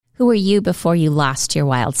Who were you before you lost your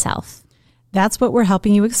wild self? That's what we're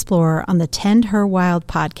helping you explore on the Tend Her Wild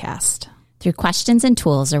podcast. Through questions and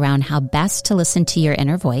tools around how best to listen to your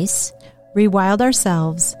inner voice, rewild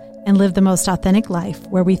ourselves, and live the most authentic life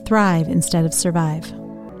where we thrive instead of survive.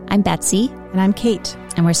 I'm Betsy. And I'm Kate.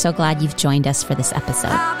 And we're so glad you've joined us for this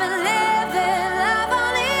episode.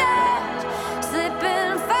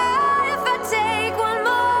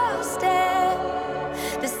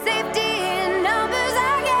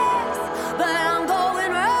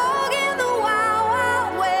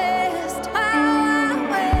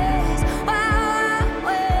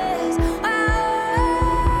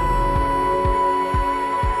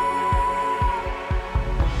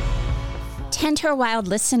 Tend Her Wild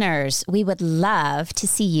listeners, we would love to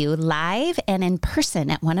see you live and in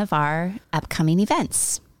person at one of our upcoming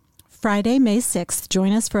events. Friday, May 6th,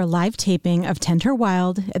 join us for a live taping of Tend Her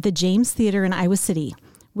Wild at the James Theater in Iowa City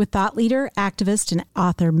with thought leader, activist, and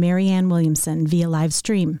author Marianne Williamson via live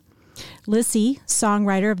stream. Lissy,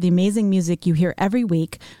 songwriter of the amazing music you hear every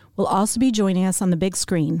week, will also be joining us on the big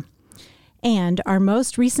screen. And our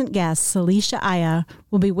most recent guest, Celicia Aya,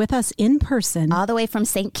 will be with us in person. All the way from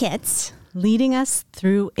St. Kitts. Leading us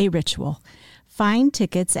through a ritual. Find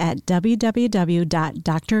tickets at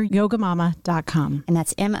www.dryogamama.com. And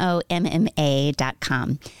that's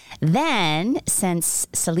MOMMA.com. Then, since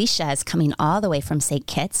Celicia is coming all the way from St.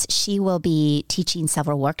 Kitts, she will be teaching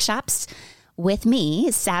several workshops with me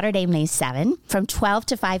Saturday, May 7, from 12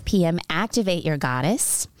 to 5 p.m. Activate Your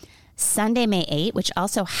Goddess. Sunday, May 8, which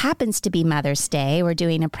also happens to be Mother's Day. We're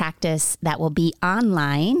doing a practice that will be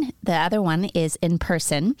online. The other one is in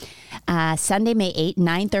person. Sunday, May 8,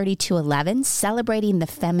 9:30 to 11, celebrating the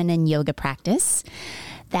feminine yoga practice.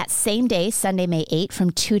 That same day, Sunday, May 8, from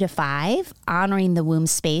 2 to 5, honoring the womb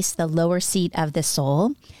space, the lower seat of the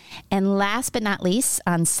soul. And last but not least,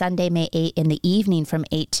 on Sunday, May 8, in the evening from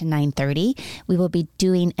 8 to 9:30, we will be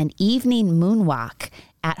doing an evening moonwalk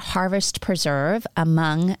at Harvest Preserve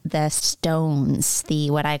among the stones,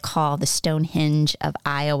 what I call the Stonehenge of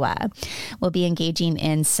Iowa. We'll be engaging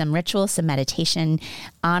in some rituals, some meditation,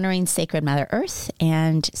 honoring Sacred Mother Earth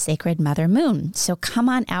and Sacred Mother Moon. So come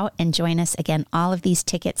on out and join us. Again, all of these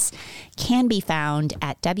tickets can be found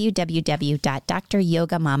at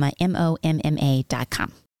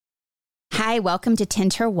www.dryogamama.com. Hi, welcome to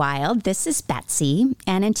Tend Her Wild. This is Betsy,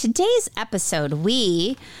 and in today's episode,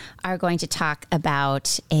 we are going to talk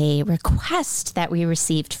about a request that we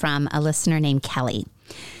received from a listener named Kelly.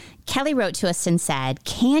 Kelly wrote to us and said,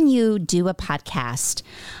 can you do a podcast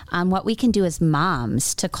on what we can do as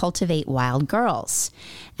moms to cultivate wild girls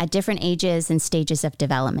at different ages and stages of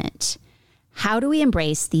development? How do we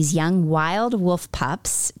embrace these young wild wolf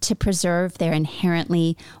pups to preserve their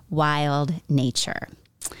inherently wild nature?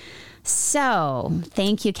 So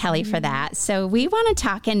thank you, Kelly, for that. So we want to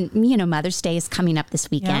talk, and Mother's Day is coming up this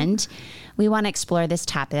weekend. Yep. We want to explore this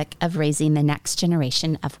topic of raising the next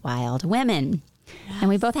generation of wild women. Yes. And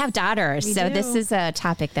we both have daughters, so this is a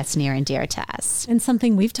topic that's near and dear to us. And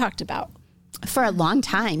something we've talked about. For a long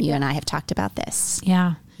time, you and I have talked about this.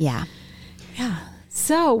 Yeah. Yeah. Yeah.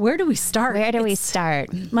 So where do we start? We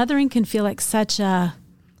start? Mothering can feel like such a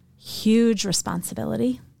huge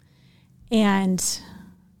responsibility. And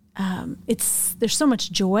there's so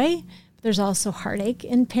much joy, but there's also heartache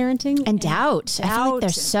in parenting and doubt. I feel like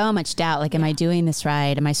there's so much doubt. Like, am I doing this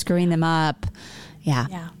right? Am I screwing them up? Yeah.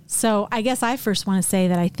 Yeah. So I guess I first want to say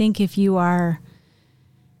that I think if you are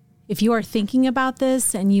thinking about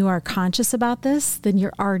this and you are conscious about this, then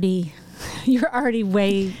you're already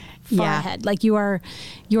way far ahead. Like you are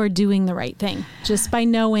doing the right thing just by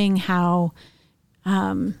knowing how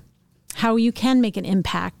you can make an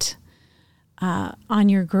impact on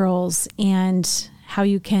your girls and how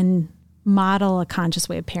you can model a conscious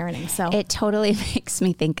way of parenting. So it totally makes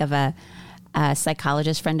me think of a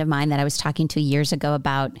psychologist friend of mine that I was talking to years ago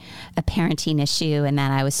about a parenting issue and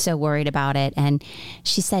that I was so worried about it. And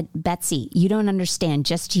she said, Betsy, you don't understand.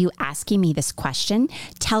 Just you asking me this question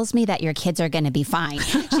tells me that your kids are going to be fine.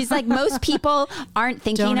 She's like, most people aren't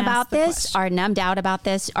thinking about this, are numbed out about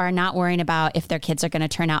this, are not worrying about if their kids are going to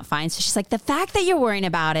turn out fine. So she's like, the fact that you're worrying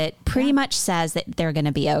about it pretty much says that they're going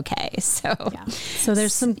to be okay. So, so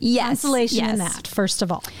there's some consolation in that, first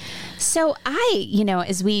of all. So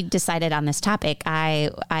as we decided on this topic, I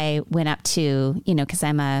went up to, because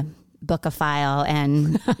I'm a bookophile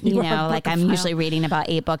and, I'm usually reading about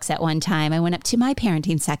 8 books at one time. I went up to my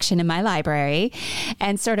parenting section in my library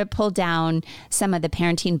and sort of pulled down some of the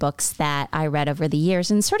parenting books that I read over the years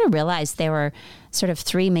and sort of realized there were sort of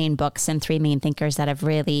 3 main books and 3 main thinkers that have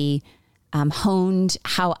really honed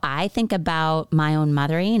how I think about my own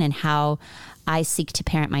mothering and how I seek to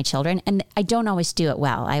parent my children. And I don't always do it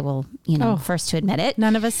well. I will, first to admit it.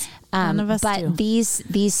 None of us but do.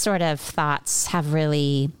 These sort of thoughts have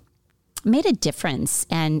really made a difference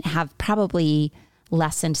and have probably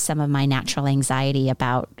lessened some of my natural anxiety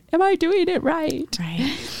about, am I doing it right?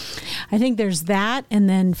 Right. I think there's that. And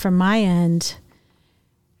then from my end,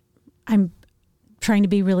 I'm trying to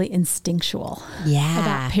be really instinctual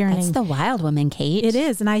about parenting. That's the wild woman, Kate. It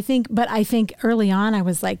is. And I think early on I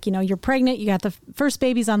was like, you're pregnant, you got the first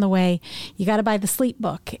baby's on the way, you got to buy the sleep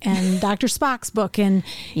book and Dr. Spock's book and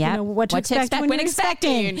what to expect when you're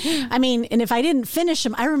expecting. I mean, and if I didn't finish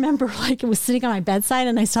them, I remember like it was sitting on my bedside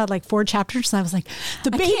and I saw like 4 chapters and I was like,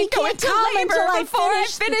 the baby can't come until I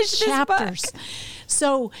finish the chapters. Book.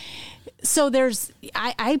 So there's,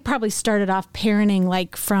 I probably started off parenting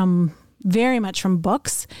like very much from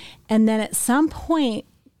books. And then at some point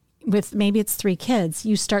with maybe it's 3 kids,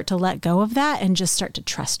 you start to let go of that and just start to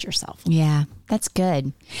trust yourself. Yeah, that's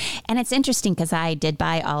good. And it's interesting because I did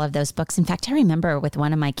buy all of those books. In fact, I remember with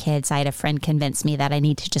one of my kids, I had a friend convince me that I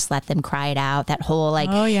need to just let them cry it out. That whole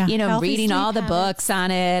Healthy reading all the books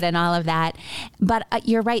on it and all of that. But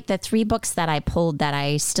you're right. The 3 books that I pulled that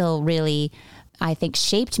I still really, I think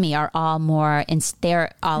shaped me are all more,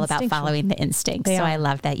 they're all about following the instincts. So I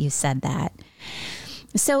love that you said that.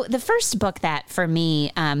 So the first book that for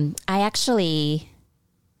me, I actually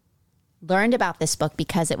learned about this book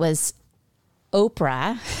because it was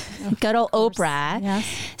Oprah, good old Oprah,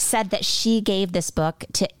 said that she gave this book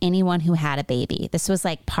to anyone who had a baby. This was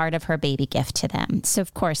like part of her baby gift to them. So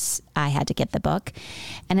of course I had to get the book,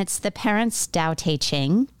 and it's The Parents' Tao Te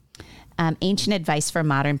Ching. Ancient Advice for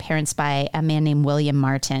Modern Parents by a man named William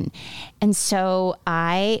Martin. And so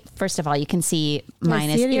first of all, you can see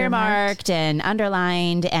mine is earmarked and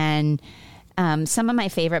underlined, and some of my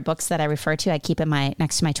favorite books that I refer to, I keep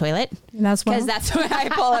next to my toilet. Because that's where I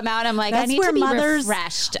pull them out. I'm like, I need to be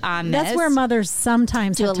refreshed on this. That's where mothers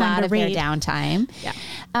sometimes do have a time lot to of read. their downtime. Yeah.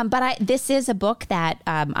 But this is a book that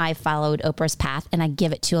I followed Oprah's path, and I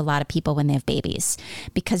give it to a lot of people when they have babies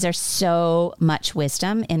because there's so much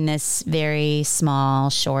wisdom in this very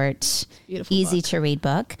small, short, easy to read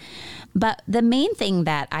book. But the main thing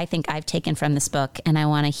that I think I've taken from this book, and I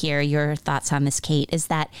want to hear your thoughts on this, Kate, is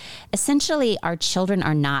that essentially our children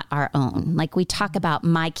are not our own. Like we talk about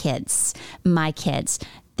my kids,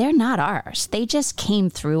 they're not ours. They just came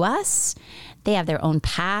through us. They have their own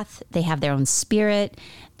path. They have their own spirit.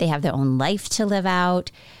 They have their own life to live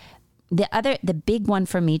out. The big one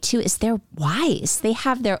for me too is they're wise. They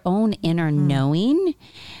have their own inner knowing,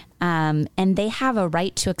 and they have a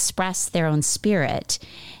right to express their own spirit.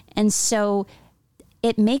 And so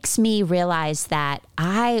it makes me realize that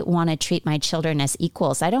I want to treat my children as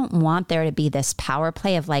equals. I don't want there to be this power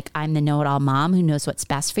play of like, I'm the know-it-all mom who knows what's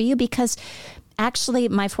best for you, because actually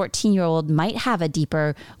my 14-year-old might have a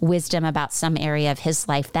deeper wisdom about some area of his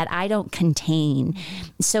life that I don't contain.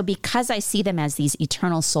 So because I see them as these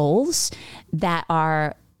eternal souls that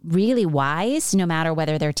are really wise, no matter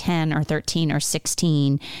whether they're 10 or 13 or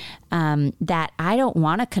 16, that I don't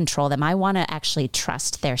want to control them. I want to actually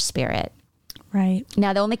trust their spirit. Right.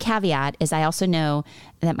 Now, the only caveat is I also know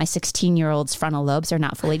that my 16-year-old's frontal lobes are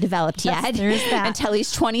not fully developed yet until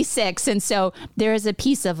he's 26. And so there is a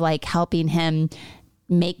piece of like helping him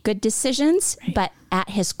make good decisions, but at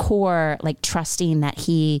his core, like trusting that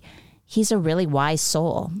he's a really wise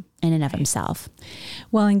soul in and of himself.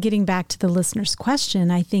 Well, and getting back to the listener's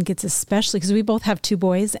question, I think it's especially because we both have 2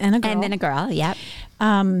 boys and a girl. And then a girl, yep.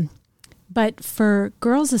 But for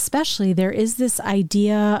girls especially, there is this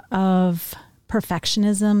idea of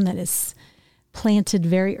perfectionism that is planted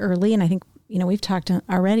very early. And I think, we've talked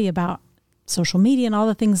already about social media and all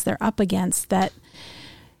the things they're up against that,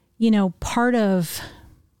 part of,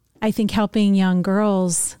 I think, helping young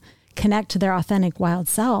girls connect to their authentic wild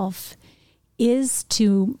self is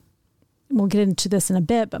to, we'll get into this in a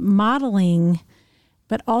bit, but modeling,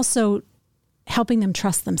 but also helping them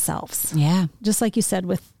trust themselves. Yeah. Just like you said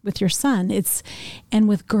with your son. And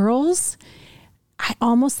with girls, I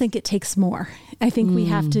almost think it takes more. I think we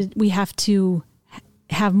have to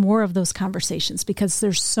have more of those conversations because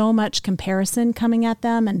there's so much comparison coming at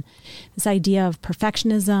them, and this idea of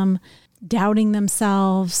perfectionism, doubting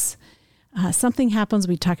themselves. Something happens.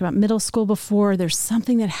 We talked about middle school before. There's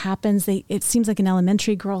something that happens. It seems like in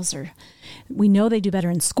elementary, girls we know they do better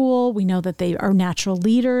in school. We know that they are natural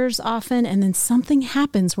leaders often. And then something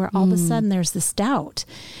happens where all of a sudden there's this doubt.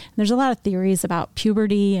 And there's a lot of theories about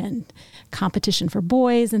puberty and competition for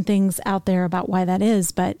boys and things out there about why that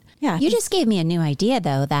is. But yeah. You just gave me a new idea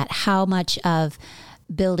though, that how much of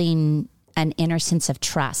building an inner sense of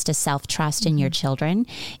trust, a self-trust in your children,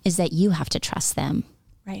 is that you have to trust them.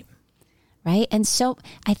 Right. Right. And so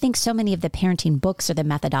I think so many of the parenting books or the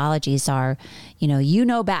methodologies are, you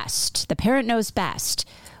know best, the parent knows best,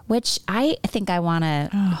 which I think I want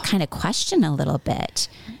to kind of question a little bit.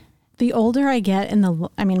 The older I get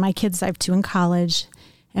my kids, I have 2 in college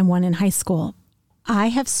and 1 in high school. I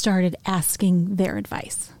have started asking their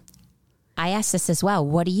advice. I asked this as well.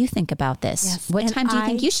 What do you think about this? Yes. What time do you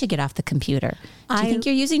think you should get off the computer? Do you think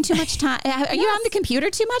you're using too much time? Are you on the computer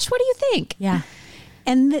too much? What do you think? Yeah.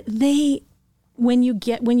 And when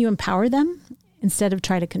you empower them instead of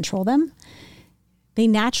try to control them, they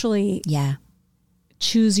naturally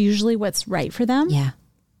choose usually what's right for them. Yeah.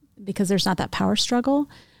 Because there's not that power struggle.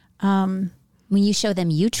 When you show them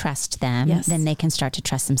you trust them, then they can start to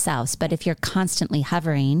trust themselves. But if you're constantly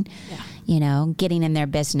hovering, getting in their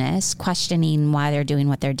business, questioning why they're doing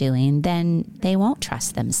what they're doing, then they won't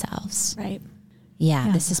trust themselves. Right.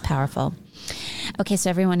 Yeah, this is powerful. Okay, so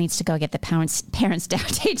everyone needs to go get the Parents Down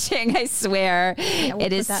teaching. I swear,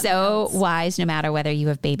 it is so wise. No matter whether you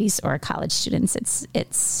have babies or college students,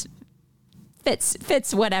 it's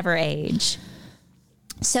fits whatever age.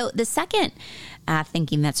 So the second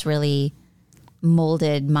thinking that's really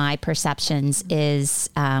molded my perceptions is,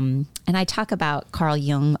 and I talk about Carl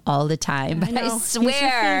Jung all the time, but I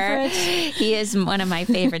swear he is one of my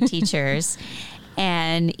favorite teachers.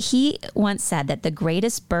 And he once said that the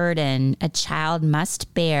greatest burden a child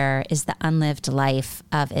must bear is the unlived life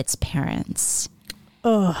of its parents.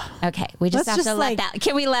 Ugh. Okay, we just have to let that.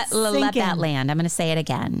 Can we let that land? I'm going to say it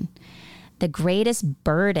again. The greatest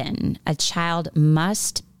burden a child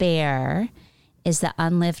must bear is the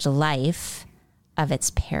unlived life of its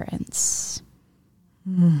parents.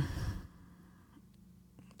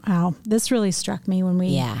 Wow, this really struck me when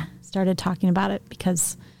we started talking about it,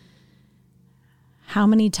 because how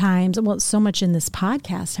many times, so much in this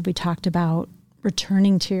podcast have we talked about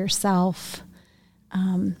returning to yourself,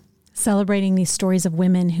 celebrating these stories of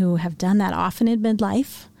women who have done that, often in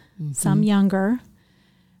midlife, some younger.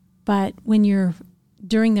 But when you're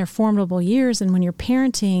during their formidable years and when you're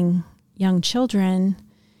parenting young children,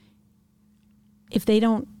 if they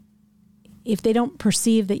don't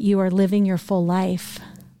perceive that you are living your full life,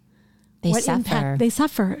 they suffer. They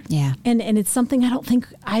suffer. Yeah. And it's something I don't think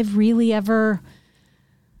I've really ever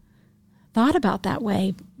thought about that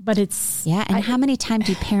way, but it's... Yeah, and how many times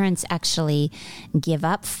do parents actually give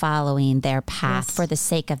up following their path for the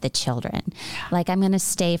sake of the children? Yeah. Like, I'm going to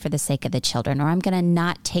stay for the sake of the children, or I'm going to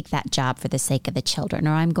not take that job for the sake of the children,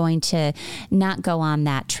 or I'm going to not go on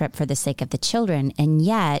that trip for the sake of the children. And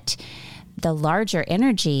yet, the larger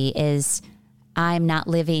energy is, I'm not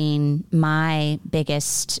living my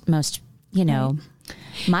biggest, most,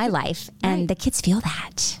 my life, and the kids feel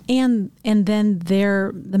that. And then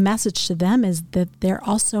the message to them is that they're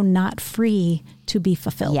also not free to be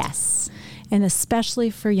fulfilled. Yes. And especially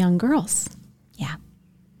for young girls. Yeah.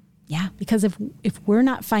 Yeah. Because if we're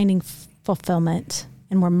not finding fulfillment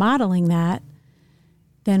and we're modeling that,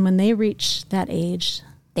 then when they reach that age,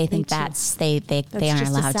 they think they aren't allowed to.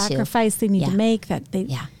 That's just a sacrifice they need to make, that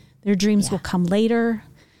their dreams will come later.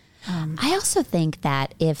 I also think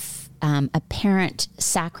that if a parent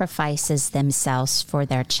sacrifices themselves for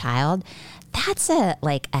their child, that's a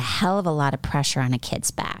hell of a lot of pressure on a kid's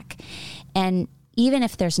back. And even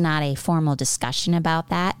if there's not a formal discussion about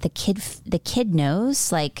that, the kid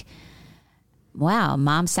knows, wow,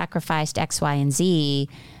 mom sacrificed X, Y, and Z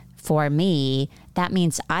for me. That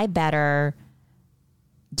means I better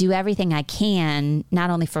do everything I can, not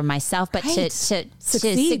only for myself, but to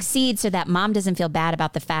succeed, so that mom doesn't feel bad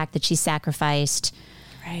about the fact that she sacrificed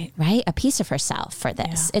a piece of herself for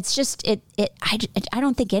this. Yeah. It's just, I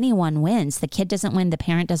don't think anyone wins. The kid doesn't win. The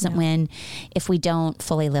parent doesn't win if we don't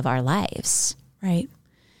fully live our lives. Right.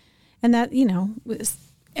 And that,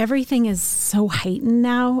 everything is so heightened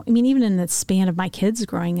now. I mean, even in the span of my kids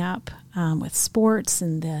growing up, with sports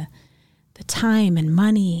and the time and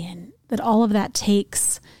money, and that all of that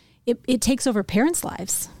takes, it takes over parents'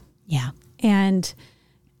 lives. Yeah. And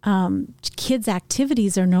kids'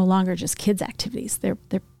 activities are no longer just kids' activities. They're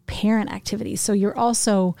parent activities. So you're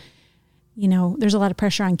also, there's a lot of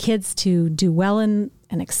pressure on kids to do well and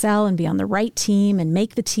excel and be on the right team and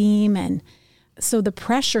make the team. And so the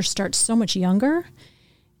pressure starts so much younger.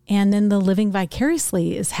 And then the living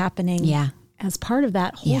vicariously is happening as part of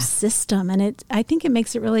that whole system. And I think it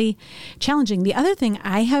makes it really challenging. The other thing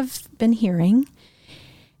I have been hearing,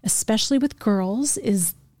 especially with girls,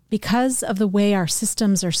 is because of the way our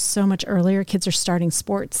systems are so much earlier, kids are starting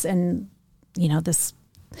sports and, this,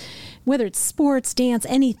 whether it's sports, dance,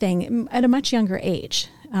 anything, at a much younger age,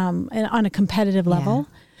 and on a competitive level,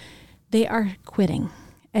 they are quitting.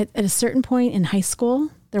 At a certain point in high school,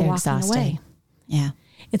 they're walking exhausted. away. Yeah.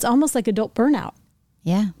 It's almost like adult burnout.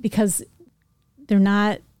 Yeah. Because they're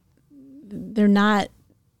not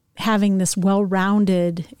having this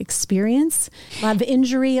well-rounded experience. A lot of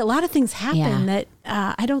injury, a lot of things happen that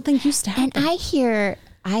I don't think used to happen. And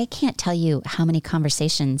I can't tell you how many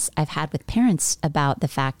conversations I've had with parents about the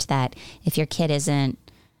fact that if your kid isn't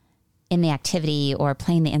in the activity or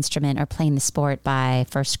playing the instrument or playing the sport by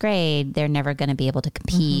first grade, they're never going to be able to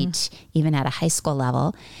compete even at a high school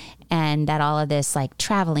level. And that all of this like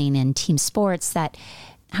traveling and team sports, that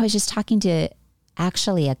I was just talking to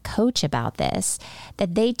actually a coach about this,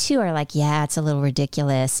 that they too are like, yeah, it's a little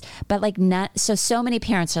ridiculous, but like not so many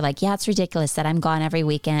parents are like, yeah, it's ridiculous that I'm gone every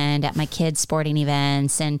weekend at my kids' sporting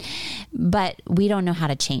events, but we don't know how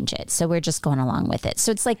to change it, so we're just going along with it.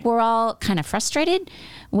 So it's like we're all kind of frustrated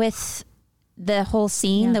with the whole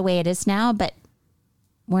scene the way it is now, but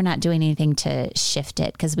we're not doing anything to shift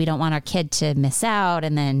it because we don't want our kid to miss out.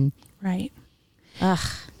 And then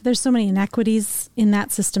there's so many inequities in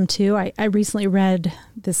that system too. I recently read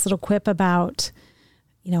this little quip about,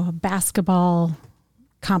 a basketball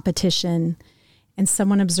competition and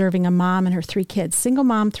someone observing a mom and her 3 kids, single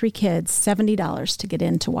mom, 3 kids, $70 to get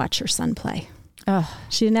in to watch her son play. Oh,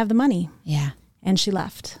 she didn't have the money. Yeah. And she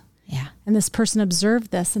left. Yeah. And this person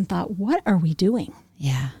observed this and thought, what are we doing?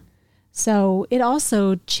 Yeah. So it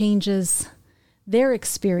also changes their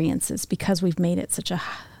experiences because we've made it such a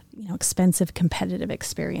expensive, competitive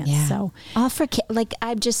experience. Yeah. So all for like,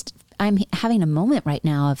 I'm having a moment right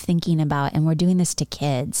now of thinking about, and we're doing this to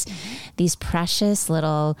kids, these precious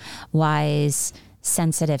little wise,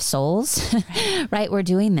 sensitive souls, right? We're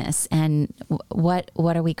doing this, and what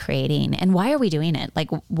are we creating, and why are we doing it? Like,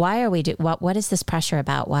 why are we what is this pressure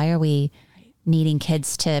about? Why are we needing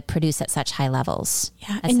kids to produce at such high levels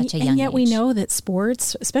at such a young age? And yet we know that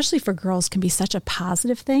sports, especially for girls, can be such a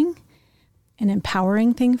positive thing, an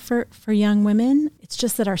empowering thing for young women. It's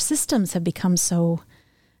just that our systems have become so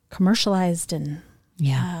commercialized and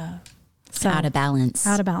out of balance.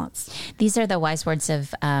 Out of balance. These are the wise words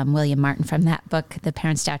of William Martin from that book, The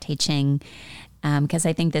Parents Tao Te Ching, because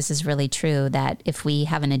I think this is really true, that if we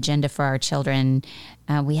have an agenda for our children,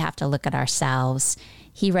 we have to look at ourselves.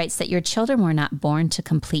 He writes that your children were not born to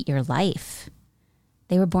complete your life.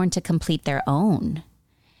 They were born to complete their own.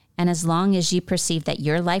 And as long as you perceive that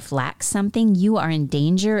your life lacks something, you are in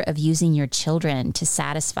danger of using your children to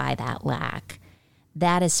satisfy that lack.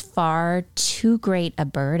 That is far too great a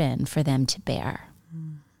burden for them to bear.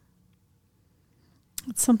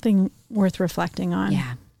 It's something worth reflecting on.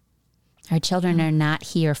 Yeah. Our children are not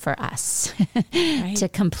here for us to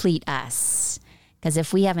complete us. Because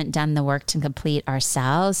if we haven't done the work to complete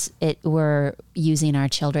ourselves, we're using our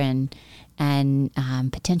children and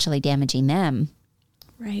potentially damaging them.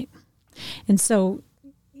 Right. And so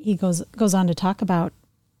he goes on to talk about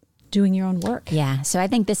doing your own work. Yeah. So I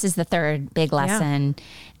think this is the third big lesson.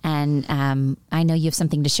 Yeah. And I know you have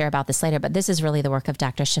something to share about this later, but this is really the work of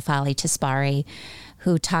Dr. Shefali Tisbari,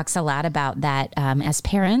 who talks a lot about that. As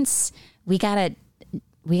parents, we gotta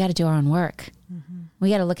do our own work. Mm-hmm. We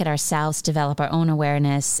got to look at ourselves, develop our own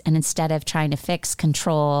awareness, and instead of trying to fix,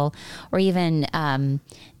 control, or even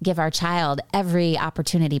give our child every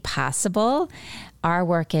opportunity possible, our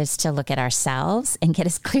work is to look at ourselves and get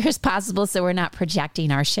as clear as possible so we're not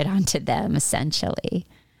projecting our shit onto them, essentially.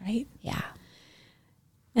 Right? Yeah.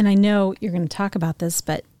 And I know you're going to talk about this,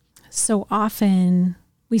 but so often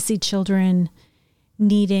we see children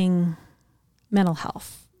needing mental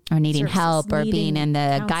health. Or needing help, or being in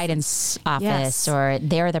the guidance office, or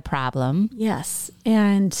they're the problem. Yes.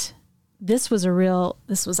 And this was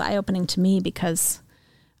eye-opening to me because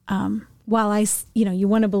while you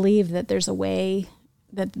want to believe that there's a way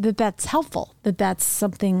that's helpful, that's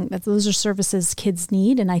something, that those are services kids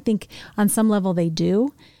need. And I think on some level they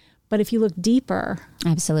do. But if you look deeper.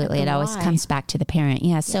 Absolutely. It always comes back to the parent.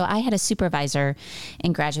 Yeah. So I had a supervisor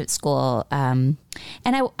in graduate school. And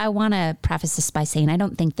I want to preface this by saying I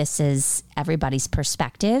don't think this is everybody's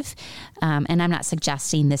perspective. And I'm not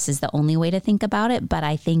suggesting this is the only way to think about it, but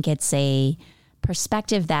I think it's a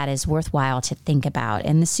perspective that is worthwhile to think about.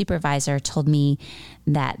 And the supervisor told me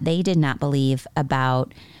that they did not believe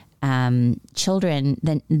about children,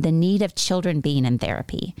 the need of children being in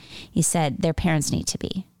therapy. He said their parents need to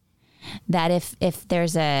be. that if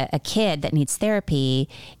there's a kid that needs therapy,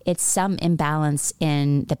 it's some imbalance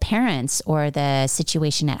in the parents or the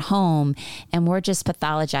situation at home, and we're just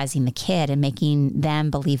pathologizing the kid and making them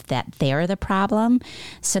believe that they're the problem.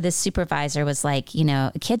 So this supervisor was like,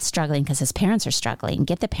 a kid's struggling because his parents are struggling.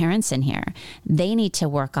 Get the parents in here. They need to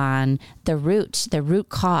work on the root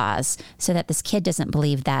cause, so that this kid doesn't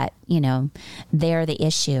believe that, they're the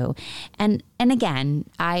issue. And again,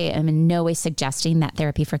 I am in no way suggesting that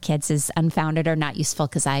therapy for kids is unfounded or not useful,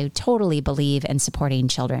 because I totally believe in supporting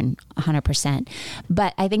children 100%.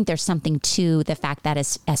 But I think there's something to the fact that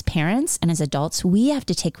as parents and as adults, we have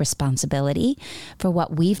to take responsibility for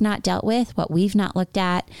what we've not dealt with, what we've not looked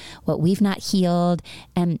at, what we've not healed,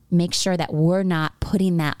 and make sure that we're not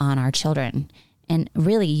putting that on our children. And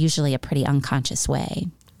really, usually a pretty unconscious way.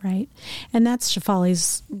 Right. And that's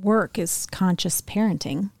Shefali's work, is conscious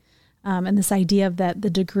parenting. And this idea of that the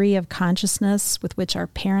degree of consciousness with which our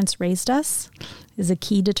parents raised us is a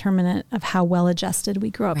key determinant of how well-adjusted we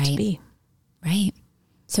grow up to be. Right.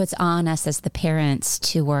 So it's on us as the parents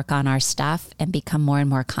to work on our stuff and become more and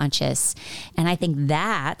more conscious. And I think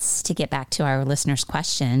that's, to get back to our listener's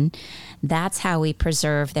question, that's how we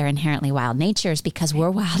preserve their inherently wild natures, because we're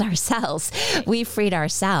wild ourselves. We've freed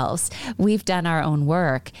ourselves. We've done our own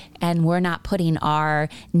work, and we're not putting our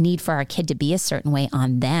need for our kid to be a certain way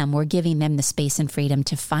on them. We're giving them the space and freedom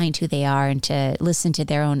to find who they are and to listen to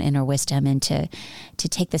their own inner wisdom and to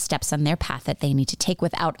take the steps on their path that they need to take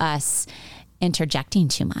without us interjecting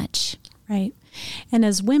too much. Right. And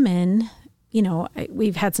as women,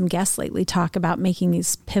 we've had some guests lately talk about making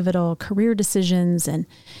these pivotal career decisions. And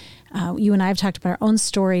you and I have talked about our own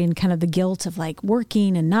story and kind of the guilt of like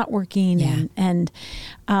working and not working. Yeah. And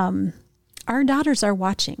our daughters are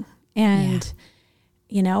watching. And,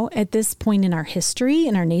 at this point in our history,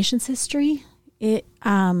 in our nation's history, I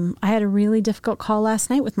had a really difficult call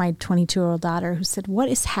last night with my 22-year-old daughter who said, "What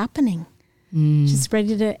is happening?" She's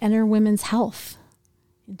ready to enter women's health.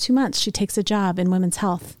 In 2 months, she takes a job in women's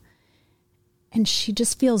health. And she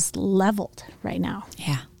just feels leveled right now.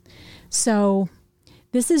 Yeah. So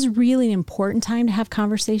this is really an important time to have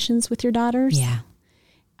conversations with your daughters. Yeah.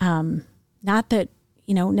 Not that,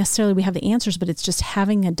 necessarily we have the answers, but it's just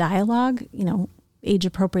having a dialogue, age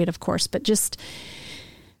appropriate, of course, but just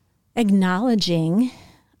acknowledging,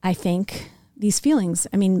 I think, these feelings.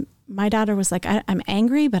 I mean, my daughter was like, I'm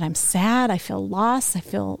angry, but I'm sad. I feel lost. I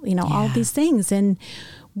feel, all of these things. And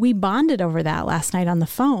we bonded over that last night on the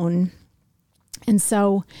phone. And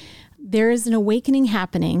so there is an awakening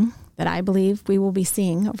happening that I believe we will be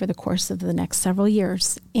seeing over the course of the next several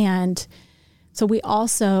years. And so we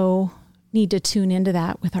also need to tune into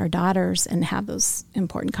that with our daughters and have those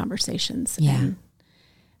important conversations. Yeah.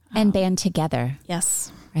 And band together.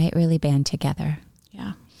 Yes. Right? Really band together.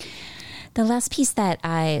 Yeah. The last piece that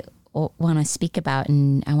I want to speak about,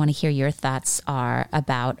 and I want to hear your thoughts, are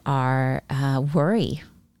about our worry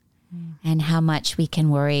and how much we can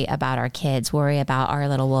worry about our kids, worry about our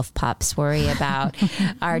little wolf pups, worry about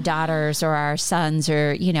our daughters or our sons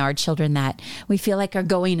or, our children that we feel like are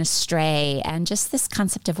going astray, and just this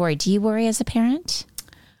concept of worry. Do you worry as a parent?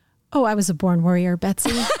 Oh, I was a born worrier,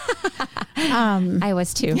 Betsy. I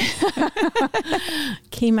was too.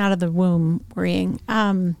 Came out of the womb worrying.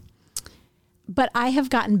 But I have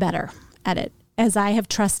gotten better at it as I have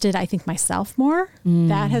trusted, I think, myself more.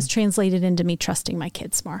 That has translated into me trusting my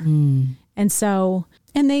kids more. And so,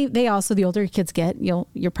 and they also, the older your kids get,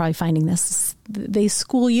 you're probably finding this, they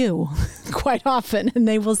school you quite often, and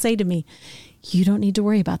they will say to me, "You don't need to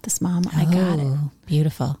worry about this, Mom. I got it."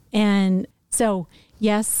 Beautiful. And so,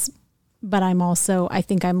 yes, but I'm also, I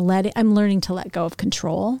think I'm learning to let go of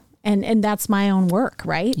control. And that's my own work,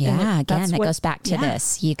 right? Yeah. Again, that goes back to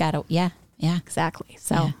this. You got to, yeah, exactly.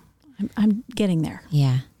 So I'm getting there.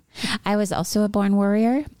 Yeah. I was also a born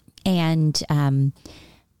worrier, and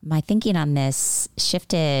my thinking on this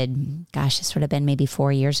shifted, this would have been maybe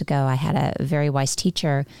 4 years ago. I had a very wise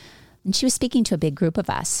teacher, and she was speaking to a big group of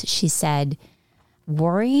us. She said,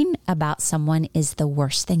 worrying about someone is the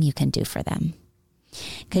worst thing you can do for them,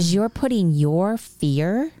 because you're putting your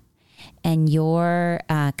fear and your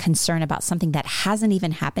concern about something that hasn't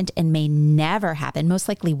even happened and may never happen, most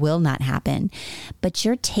likely will not happen, but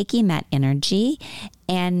you're taking that energy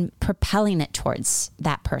and propelling it towards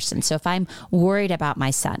that person. So if I'm worried about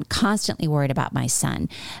my son, constantly worried about my son,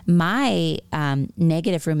 my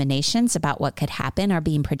negative ruminations about what could happen are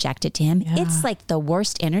being projected to him. Yeah. It's like the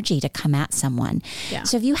worst energy to come at someone. Yeah.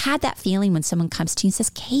 So if you had that feeling when someone comes to you and says,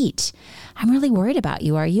 "Kate, I'm really worried about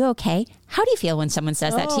you. Are you okay?" How do you feel when someone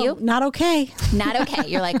says that to you? Not okay. Not okay.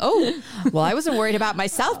 You're like, oh, well, I wasn't worried about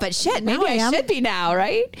myself, but shit, maybe I should be now,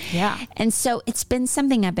 right? Yeah. And so it's been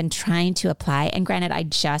something I've been trying to apply. And granted, I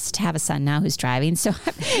just have a son now who's driving. So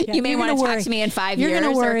you may want to talk to me in 5 years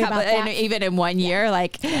or a couple, and even in 1 year.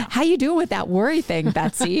 Like, how you doing with that worry thing,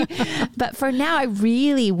 Betsy? But for now, I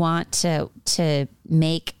really want to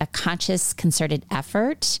make a conscious, concerted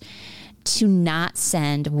effort to not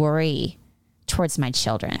send worry towards my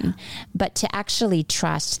children, but to actually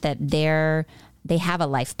trust that they have a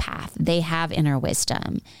life path. They have inner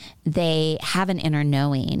wisdom. They have an inner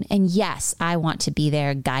knowing. And yes, I want to be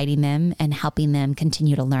there guiding them and helping them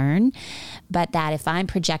continue to learn. But that if I'm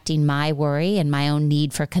projecting my worry and my own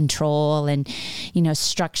need for control and,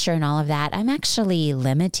 structure and all of that, I'm actually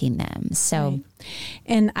limiting them. So, right.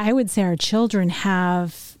 And I would say our children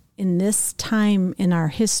have, in this time in our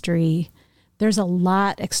history, there's a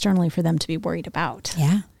lot externally for them to be worried about.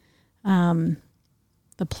 Yeah.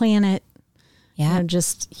 The planet,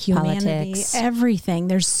 just humanity, politics, everything.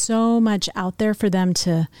 There's so much out there for them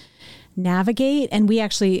to navigate. And we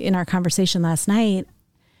actually, in our conversation last night,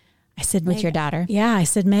 I said, with your daughter. Yeah. I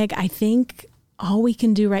said, Meg, I think all we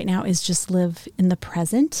can do right now is just live in the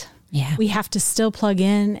present. Yeah. We have to still plug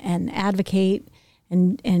in and advocate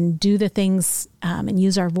and do the things and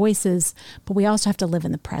use our voices, but we also have to live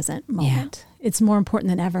in the present moment. Yeah. It's more important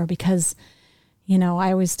than ever because,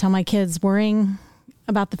 I always tell my kids worrying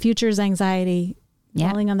about the future is anxiety,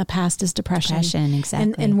 dwelling on the past is depression.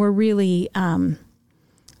 Exactly. And we're really,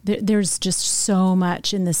 there's just so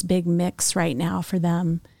much in this big mix right now for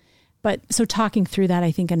them. But so talking through that,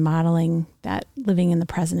 I think, and modeling that living in the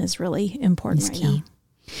present is really important right now.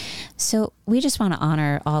 So we just want to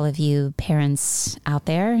honor all of you parents out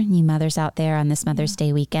there, you mothers out there on this Mother's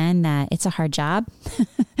Day weekend, that it's a hard job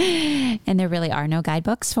and there really are no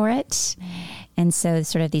guidebooks for it. And so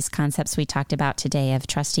sort of these concepts we talked about today of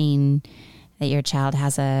trusting that your child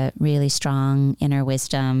has a really strong inner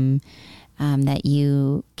wisdom, that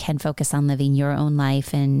you can focus on living your own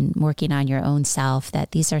life and working on your own self,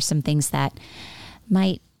 that these are some things that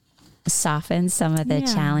might soften some of the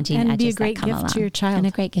challenging edges that come along. And be a great gift to your child. And a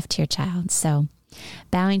great gift to your child. So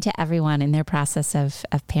bowing to everyone in their process of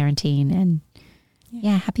parenting, and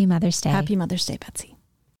happy Mother's Day. Happy Mother's Day, Betsy.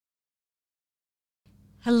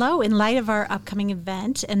 Hello. In light of our upcoming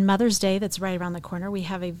event and Mother's Day that's right around the corner, we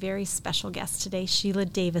have a very special guest today, Sheila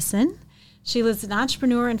Davison. Sheila's an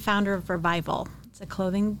entrepreneur and founder of Revival. It's a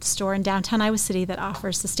clothing store in downtown Iowa City that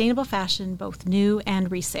offers sustainable fashion, both new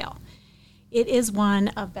and resale. It is one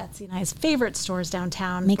of Betsy and I's favorite stores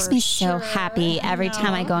downtown. Makes me so happy every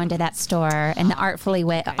time I go into that store and the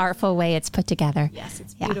artful way it's put together. Yes,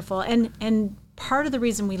 it's beautiful. And part of the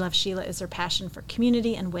reason we love Sheila is her passion for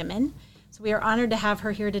community and women. So we are honored to have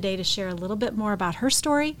her here today to share a little bit more about her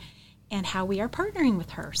story and how we are partnering with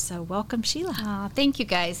her. So welcome, Sheila. Oh, thank you,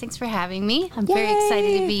 guys. Thanks for having me. I'm very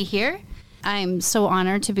excited to be here. I'm so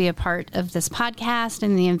honored to be a part of this podcast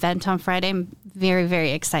and the event on Friday. I'm very,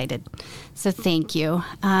 very excited. So thank you.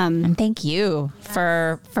 And thank you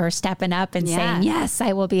for stepping up and saying, yes,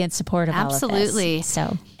 I will be in support of all of this.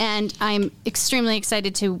 So, and I'm extremely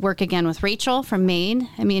excited to work again with Rachel from Made.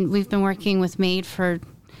 I mean, we've been working with Made I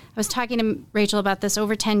was talking to Rachel about this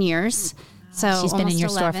over 10 years. So she's been in your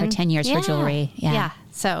 11. Store for 10 years for jewelry. Yeah.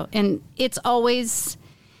 So, and it's always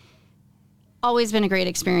been a great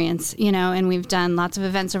experience, and we've done lots of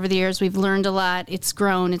events over the years. We've learned a lot. It's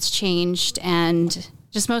grown, it's changed. And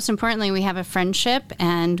just most importantly, we have a friendship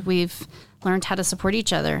and we've learned how to support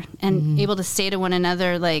each other and able to say to one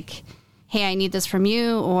another, like, hey, I need this from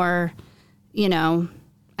you, or,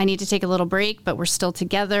 I need to take a little break, but we're still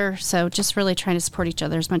together. So just really trying to support each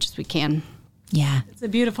other as much as we can. Yeah. It's a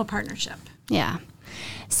beautiful partnership. Yeah.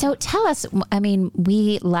 So tell us,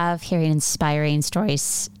 we love hearing inspiring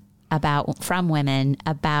stories from women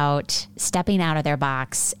about stepping out of their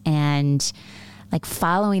box and like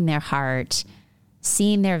following their heart,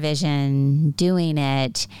 seeing their vision, doing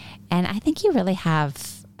it. And I think you really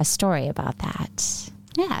have a story about that.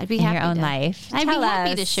 Yeah, I'd be happy in your own life. I'd be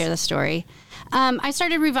happy to share the story. I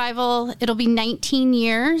started Revival. It'll be 19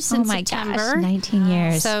 years in September. Gosh, 19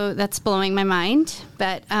 years. So that's blowing my mind.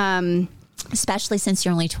 But especially since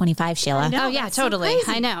you're only 25, Sheila. Oh, yeah, totally.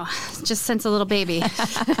 So I know. Just since a little baby.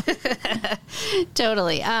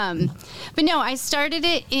 Totally. But no, I started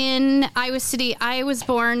it in Iowa City. I was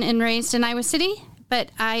born and raised in Iowa City,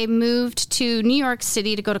 but I moved to New York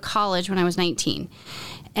City to go to college when I was 19.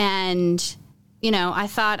 And, I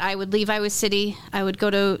thought I would leave Iowa City. I would go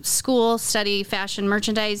to school, study fashion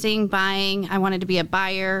merchandising, buying. I wanted to be a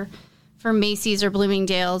buyer for Macy's or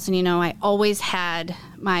Bloomingdale's. And, I always had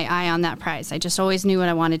my eye on that prize. I just always knew what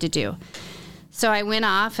I wanted to do. So I went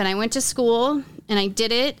off and I went to school and I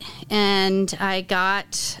did it, and I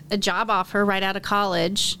got a job offer right out of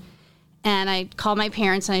college. And I called my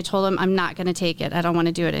parents and I told them, I'm not going to take it. I don't want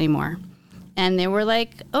to do it anymore. And they were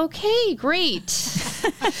like, okay, great.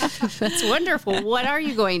 That's wonderful. What are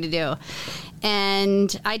you going to do?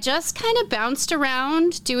 And I just kind of bounced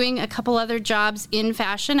around doing a couple other jobs in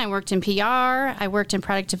fashion. I worked in PR. I worked in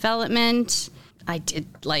product development. I did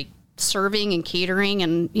like serving and catering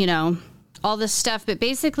and, you know, all this stuff. But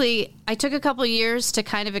basically, I took a couple years to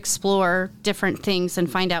kind of explore different things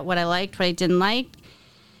and find out what I liked, what I didn't like.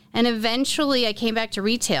 And eventually I came back to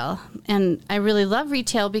retail, and I really love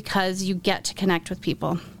retail because you get to connect with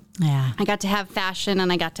people. Yeah. I got to have fashion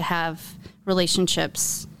and I got to have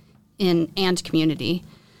relationships and community.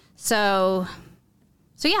 So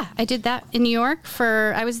yeah, I did that in New York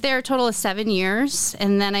I was there a total of 7 years,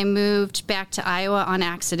 and then I moved back to Iowa on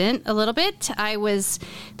accident a little bit. I was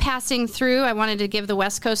passing through. I wanted to give the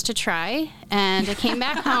West Coast a try, and I came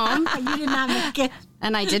back home. You did not make it.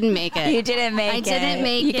 And I didn't make it. You didn't make it. I didn't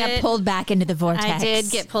make it. You got pulled back into the vortex. I did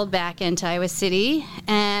get pulled back into Iowa City.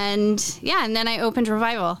 And then I opened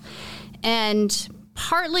Revival. And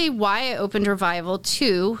partly why I opened Revival,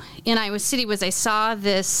 too, in Iowa City was I saw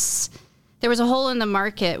this, there was a hole in the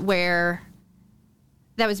market where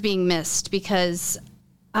that was being missed because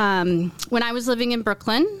when I was living in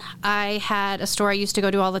Brooklyn, I had a store I used to go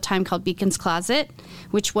to all the time called Beacon's Closet,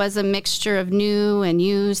 which was a mixture of new and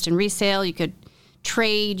used and resale. You could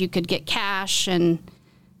trade, you could get cash, and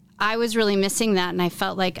I was really missing that, and I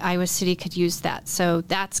felt like Iowa City could use that. So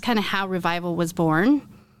that's kind of how Revival was born.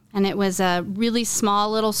 And it was a really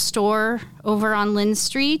small little store over on Lynn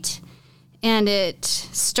Street, and it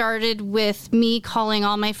started with me calling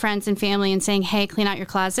all my friends and family and saying, hey, clean out your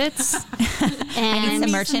closets. And I need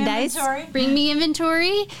some merchandise. Bring me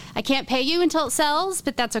inventory. I can't pay you until it sells,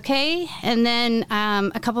 but that's okay. And then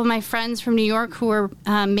a couple of my friends from New York who were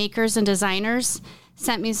makers and designers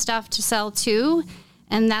sent me stuff to sell too.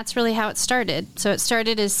 And that's really how it started. So it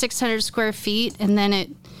started as 600 square feet, and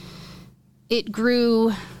then it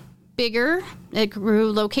grew bigger. It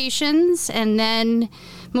grew locations. And then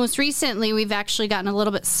most recently, we've actually gotten a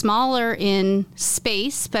little bit smaller in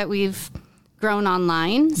space, but we've grown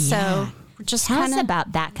online. Yeah. So just tell us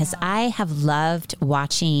about that, because I have loved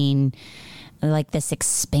watching like this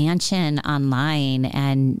expansion online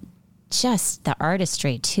and just the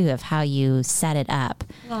artistry too of how you set it up.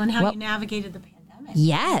 Well, and how you navigated the pandemic.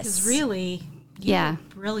 Yes. Because really, you were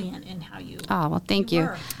brilliant in how you. Oh, well, thank you.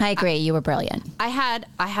 I agree. You were brilliant. I had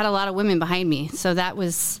a lot of women behind me, so that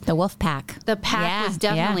was the wolf pack. The pack was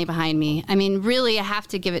definitely behind me. I mean, really, I have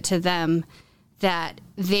to give it to them that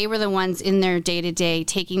they were the ones in their day-to-day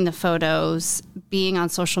taking the photos, being on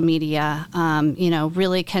social media,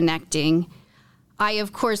 really connecting. I,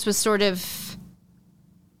 of course, was sort of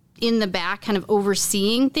in the back kind of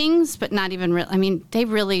overseeing things, but not even really. I mean, they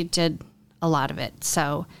really did a lot of it.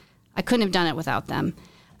 So I couldn't have done it without them.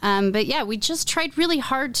 But yeah, we just tried really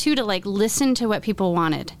hard too to like listen to what people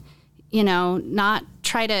wanted, not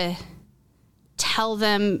try to tell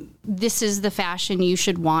them this is the fashion, you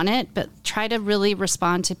should want it, but try to really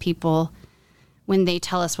respond to people when they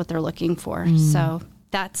tell us what they're looking for. So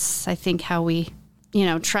that's, I think, how we,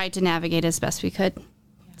 tried to navigate as best we could.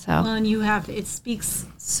 So, well, and it speaks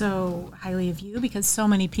so highly of you because so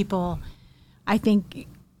many people, I think,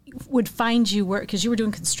 would find you because you were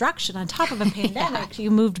doing construction on top of a pandemic. You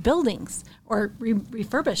moved buildings or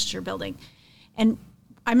refurbished your building. And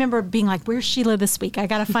I remember being like, where's Sheila this week? I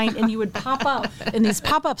got to find, and you would pop up in these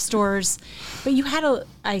pop-up stores, but you had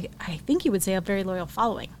I think you would say a very loyal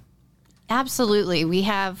following. Absolutely.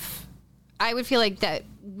 I would feel like that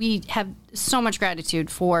we have so much gratitude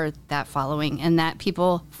for that following and that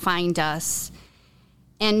people find us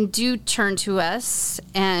and do turn to us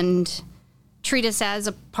and treat us as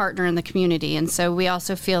a partner in the community. And so we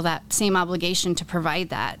also feel that same obligation to provide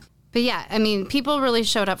that. But yeah, I mean, people really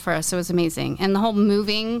showed up for us. It was amazing. And the whole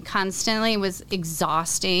moving constantly was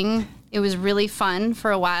exhausting. It was really fun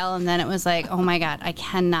for a while. And then it was like, oh my God, I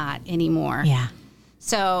cannot anymore. Yeah.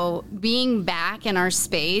 So being back in our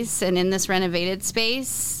space and in this renovated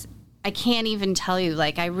space, I can't even tell you,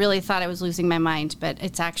 I really thought I was losing my mind, but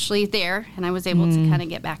it's actually there, and I was able to kind of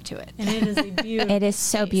get back to it. And it is a beautiful It is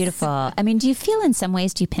so beautiful. I mean, do you feel in some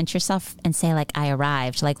ways, do you pinch yourself and say, I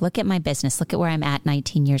arrived? Look at my business. Look at where I'm at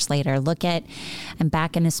 19 years later. I'm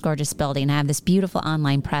back in this gorgeous building. I have this beautiful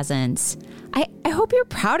online presence. I hope you're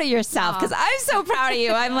proud of yourself, because I'm so proud of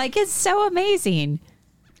you. I'm it's so amazing.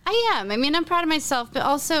 I am. I mean, I'm proud of myself, but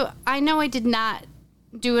also I know I did not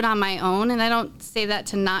do it on my own, and I don't say that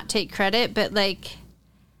to not take credit, but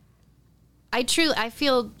I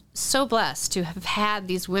feel so blessed to have had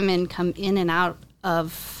these women come in and out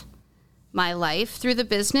of my life through the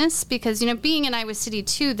business, because, being in Iowa City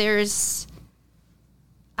too,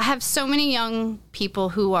 I have so many young people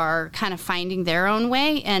who are kind of finding their own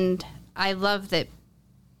way, and I love that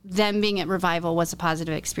them being at Revival was a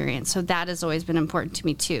positive experience. So that has always been important to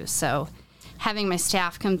me too. So having my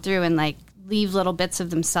staff come through and leave little bits of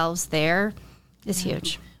themselves there is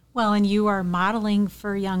huge. Well, and you are modeling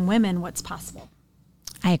for young women what's possible.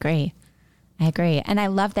 I agree. And I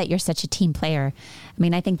love that you're such a team player. I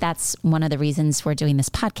mean, I think that's one of the reasons we're doing this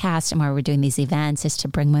podcast and why we're doing these events, is to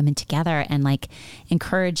bring women together and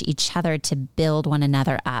encourage each other to build one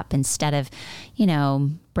another up instead of,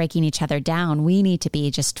 breaking each other down. We need to be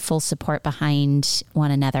just full support behind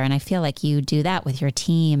one another. And I feel like you do that with your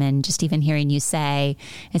team. And just even hearing you say,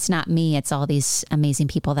 it's not me, it's all these amazing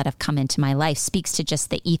people that have come into my life, speaks to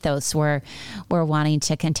just the ethos we're wanting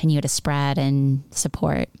to continue to spread and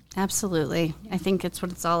support. Absolutely. I think it's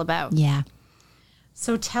what it's all about. Yeah.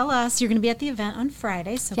 So tell us, you're going to be at the event on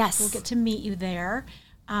Friday, so yes, we'll get to meet you there.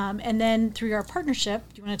 And then through our partnership,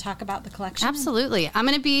 do you want to talk about the collection? Absolutely. I'm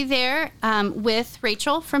going to be there with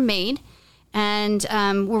Rachel from Made, and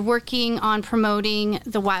we're working on promoting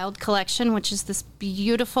the Wild collection, which is this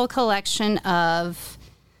beautiful collection of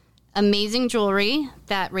amazing jewelry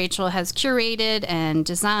that Rachel has curated and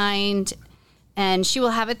designed, and she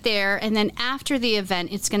will have it there. And then after the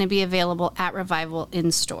event, it's going to be available at Revival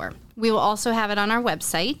in store. We will also have it on our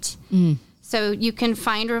website. So you can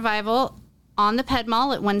find Revival on the Ped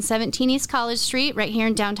Mall at 117 East College Street, right here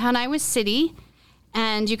in downtown Iowa City.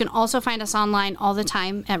 And you can also find us online all the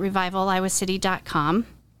time at revivaliowacity.com.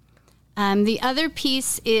 The other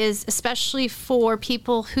piece is, especially for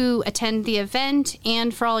people who attend the event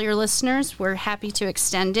and for all your listeners, we're happy to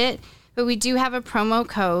extend it. But we do have a promo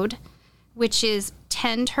code, which is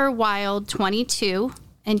TendHerWild22.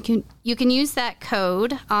 And you can use that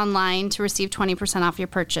code online to receive 20% off your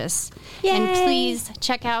purchase. Yay. And please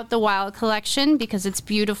check out the Wild collection, because it's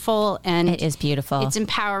beautiful, and it is beautiful. It's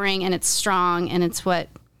empowering, and it's strong, and it's what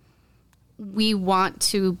we want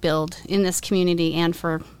to build in this community and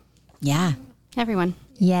for everyone.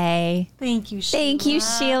 Yay. Thank you, Sheila. Thank you,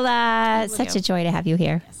 Sheila. Such a joy to have you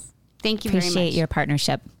here. Yes. Thank you very much. Appreciate your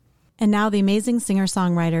partnership. And now the amazing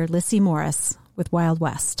singer-songwriter Lissy Morris with Wild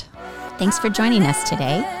West. Thanks for joining us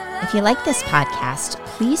today. If you like this podcast,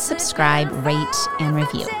 please subscribe, rate, and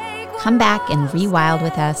review. Come back and rewild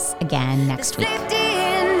with us again next week.